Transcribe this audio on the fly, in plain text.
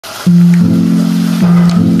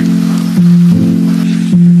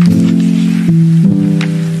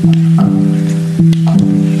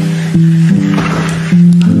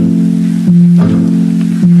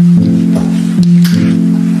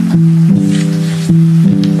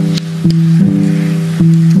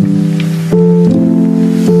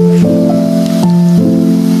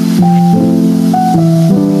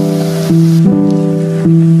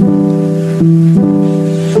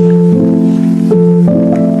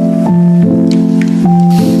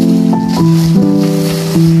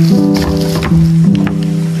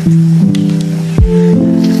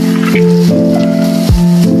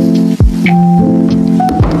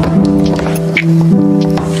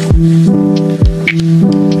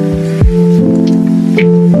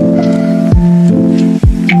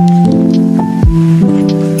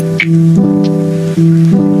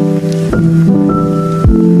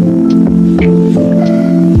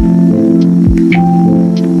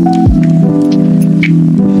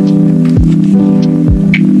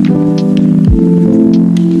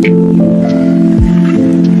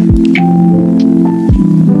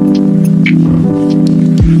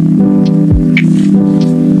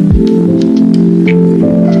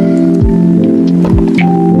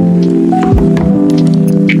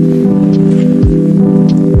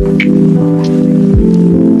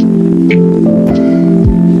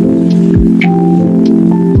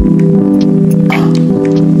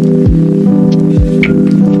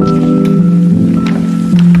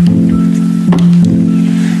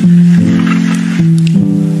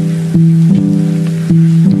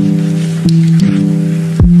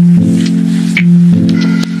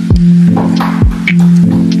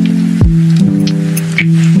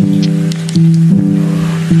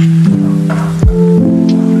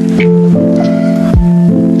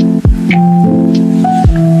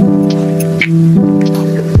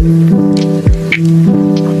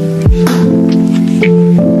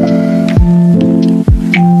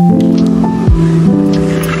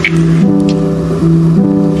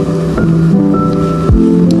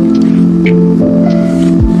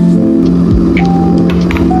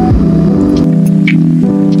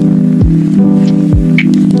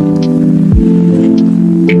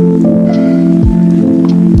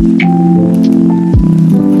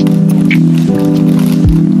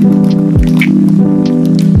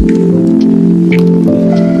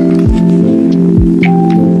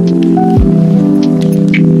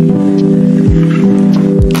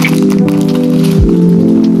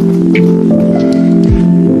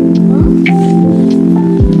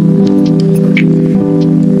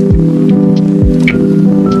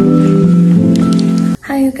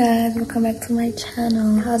back to my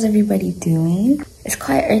channel. How's everybody doing? It's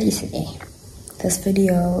quite early today. This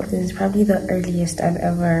video is probably the earliest I've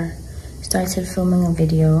ever started filming a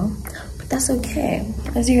video, but that's okay.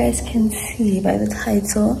 As you guys can see by the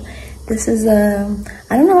title, this is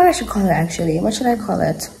I don't know what I should call it actually. What should I call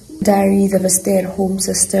it? Diaries of a Stay-at-Home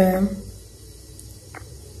Sister.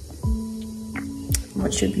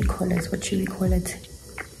 What should we call it? What should we call it?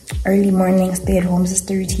 Early morning stay-at-home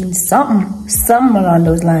sister routine, something along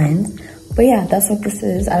those lines. But yeah, that's what this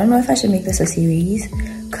is. I don't know if I should make this a series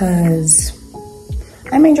because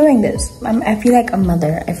I'm enjoying this. I feel like a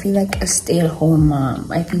mother. I feel like a stay-at-home mom.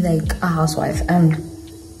 I feel like a housewife, and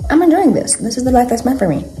I'm enjoying this. This is the life that's meant for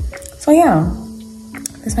me. So yeah,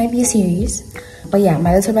 this might be a series. But yeah,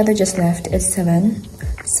 my little brother just left. It's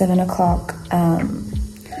 7 o'clock.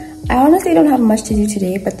 I honestly don't have much to do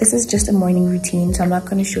today, but this is just a morning routine, so I'm not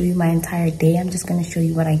going to show you my entire day. I'm just going to show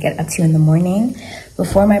you what I get up to in the morning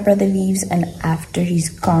before my brother leaves and after he's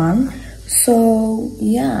gone. So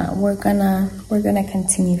yeah, we're gonna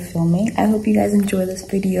continue filming. I hope you guys enjoy this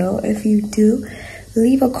video. If you do,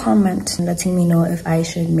 leave a comment letting me know if I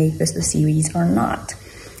should make this a series or not.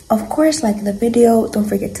 Of course, like the video, don't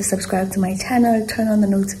forget to subscribe to my channel, turn on the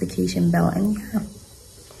notification bell, and yeah,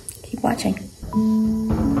 keep watching.